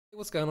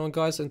What's going on,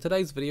 guys? In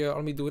today's video I'm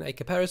going to be doing a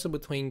comparison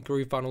between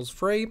GrooveFunnels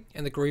free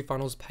and the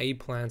GrooveFunnels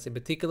paid plans. In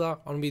particular,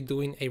 I'm going to be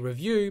doing a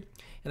review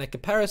and a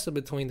comparison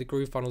between the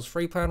GrooveFunnels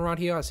free plan right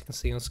here, as you can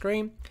see on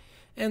screen,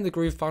 and the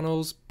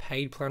GrooveFunnels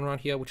paid plan right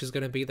here, which is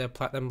going to be their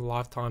platinum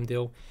lifetime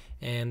deal,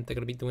 and they're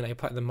going to be doing a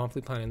platinum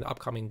monthly plan in the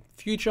upcoming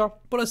future.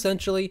 But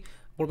essentially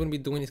what we're going to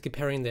be doing is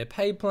comparing their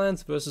paid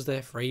plans versus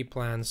their free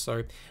plans.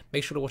 So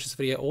make sure to watch this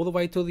video all the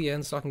way till the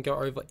end so I can go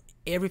over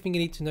everything you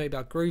need to know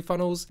about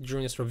GrooveFunnels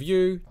during this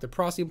review, the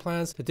pricing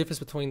plans, the difference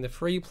between the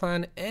free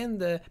plan and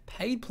the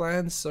paid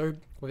plans. So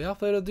without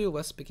further ado,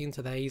 let's begin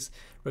today's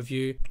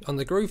review on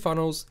the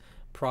GrooveFunnels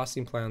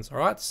pricing plans.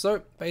 Alright,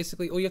 so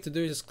basically all you have to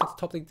do is just click the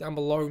top link down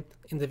below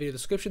in the video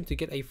description to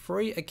get a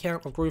free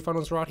account of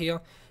GrooveFunnels right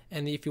here.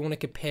 And if you want to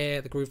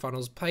compare the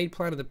GrooveFunnels paid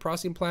plan and the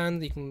pricing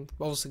plan, you can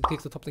obviously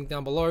click the top link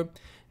down below and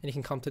you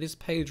can come to this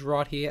page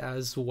right here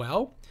as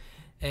well.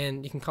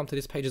 And you can come to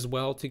this page as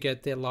well to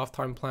get their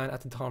lifetime plan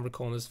at the time of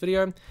recording this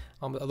video.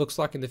 It looks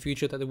like in the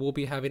future that they will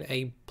be having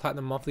a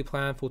platinum monthly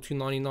plan for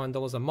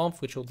 $299 a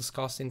month, which we'll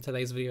discuss in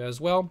today's video as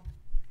well.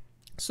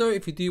 So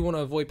if you do want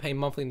to avoid paying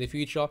monthly in the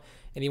future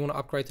and you want to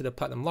upgrade to the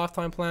platinum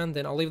lifetime plan,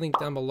 then I'll leave a link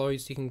down below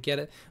so you can get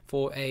it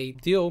for a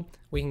deal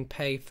where you can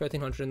pay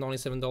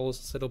 $1,397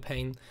 instead of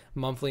paying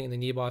monthly in the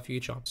nearby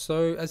future.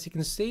 So as you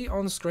can see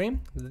on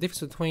screen, the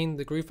difference between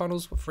the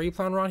GrooveFunnels free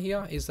plan right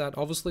here is that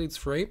obviously it's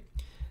free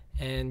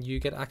and you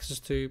get access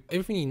to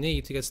everything you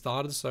need to get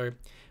started. So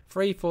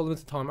free for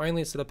limited time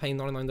only instead of paying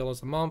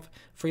 $99 a month,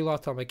 free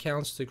lifetime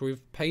accounts to Groove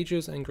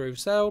Pages and Groove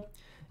Sale,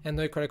 and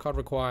no credit card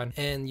required.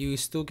 And you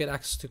still get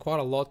access to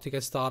quite a lot to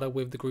get started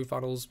with the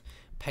GrooveFunnels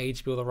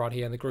page builder right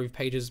here and the Groove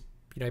Pages,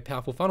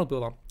 powerful funnel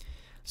builder.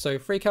 So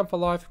free account for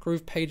life,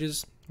 Groove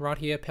Pages right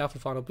here,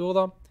 powerful funnel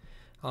builder,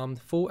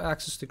 full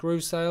access to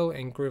Groove Sale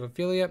and Groove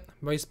Affiliate,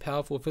 most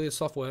powerful affiliate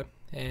software,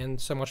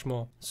 and so much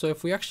more. So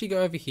if we actually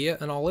go over here,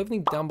 and I'll leave a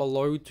link down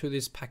below to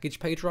this package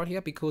page right here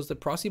because the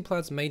pricing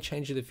plans may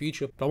change in the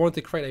future, but I wanted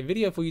to create a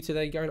video for you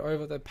today going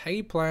over the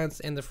paid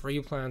plans and the free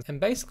plans and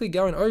basically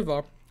going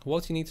over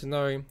what you need to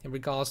know in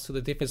regards to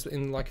the difference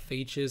in like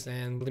features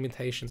and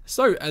limitations.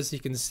 So as you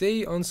can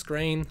see on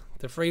screen,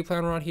 the free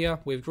plan right here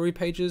with Groove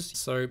Pages,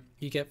 so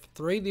you get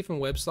 3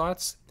 different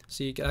websites.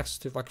 So you get access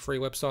to like 3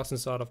 websites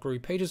inside of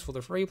Groove Pages for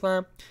the free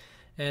plan,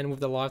 and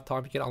with the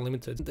lifetime you get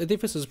unlimited. The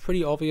difference is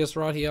pretty obvious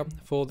right here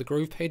for the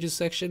Groove Pages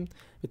section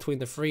between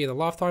the free and the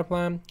lifetime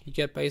plan. You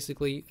get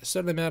basically a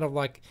certain amount of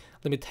like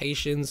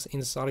limitations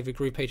inside of your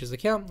Groove Pages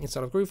account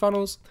inside of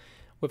GrooveFunnels.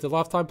 With the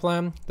lifetime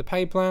plan, the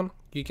paid plan,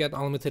 you get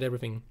unlimited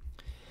everything.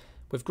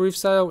 With Groove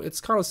Sale,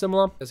 it's kind of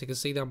similar. As you can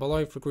see down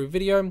below for Groove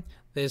Video,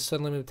 there's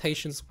certain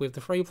limitations with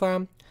the free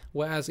plan,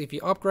 whereas if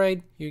you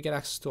upgrade, you get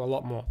access to a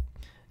lot more.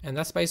 And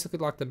that's basically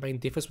like the main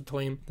difference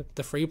between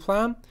the free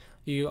plan.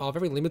 You are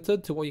very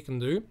limited to what you can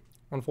do,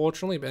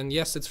 unfortunately. And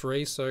yes, it's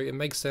free, so it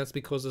makes sense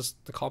because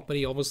the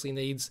company obviously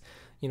needs,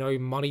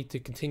 money to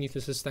continue to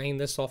sustain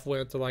their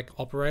software to like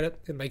operate it.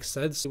 It makes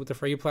sense. With the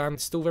free plan,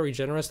 it's still very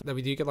generous that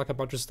we do get like a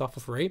bunch of stuff for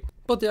free,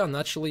 but there are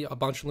naturally a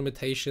bunch of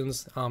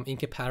limitations in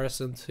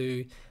comparison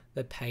to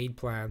the paid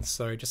plans.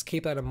 So just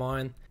keep that in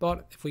mind.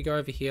 But if we go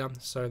over here,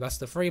 so that's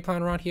the free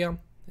plan right here.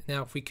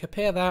 Now if we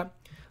compare that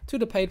to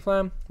the paid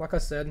plan, like I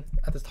said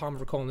at the time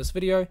of recording this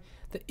video,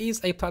 there is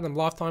a platinum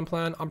lifetime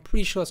plan. I'm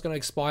pretty sure it's going to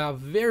expire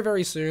very,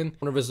 very soon.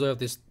 I want to reserve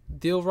this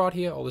deal right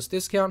here, or this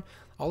discount.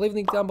 I'll leave a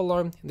link down below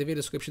in the video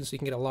description so you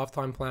can get a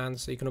lifetime plan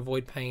so you can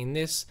avoid paying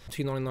this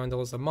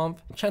 $299 a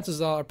month. Chances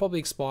are it'll probably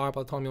expire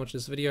by the time you watch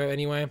this video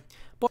anyway,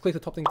 but click the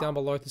top link down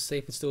below to see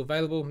if it's still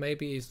available.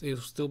 Maybe it'll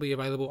still be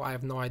available, I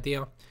have no idea.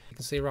 You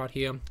can see right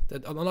here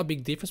that another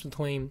big difference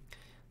between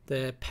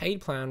the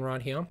paid plan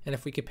right here, and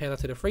if we compare that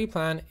to the free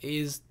plan,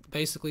 is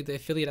basically the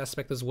affiliate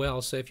aspect as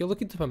well. So if you're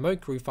looking to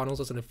promote GrooveFunnels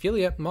as an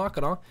affiliate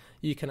marketer,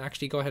 you can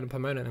actually go ahead and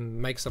promote it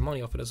and make some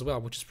money off it as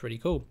well, which is pretty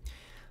cool.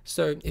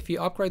 So if you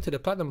upgrade to the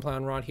platinum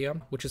plan right here,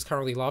 which is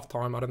currently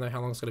lifetime, I don't know how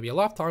long it's going to be a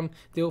lifetime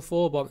deal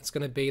for, but it's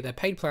going to be their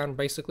paid plan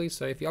basically.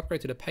 So if you upgrade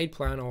to the paid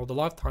plan, or the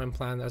lifetime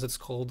plan as it's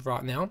called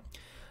right now,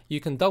 you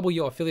can double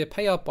your affiliate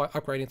payout by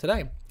upgrading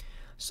today.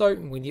 So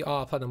when you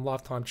are a platinum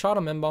lifetime charter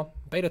member,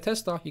 beta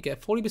tester, you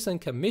get 40%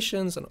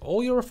 commissions on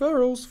all your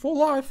referrals for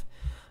life,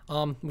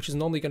 which is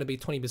normally going to be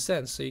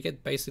 20%. So you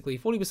get basically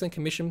 40%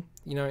 commission,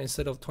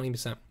 instead of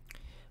 20%.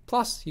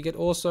 Plus, you get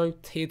also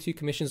tier 2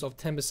 commissions of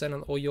 10%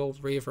 on all your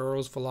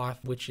referrals for life,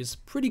 which is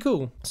pretty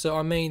cool. So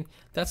I mean,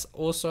 that's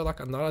also like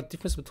another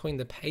difference between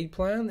the paid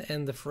plan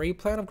and the free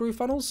plan of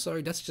GrooveFunnels.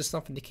 So that's just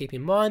something to keep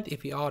in mind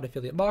if you are an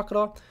affiliate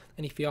marketer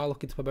and if you are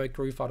looking to promote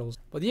GrooveFunnels.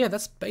 But yeah,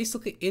 that's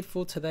basically it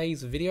for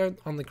today's video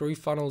on the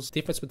GrooveFunnels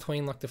difference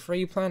between like the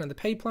free plan and the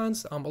paid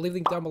plans. I'll leave a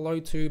link down below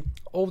to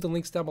all the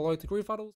links down below to GrooveFunnels.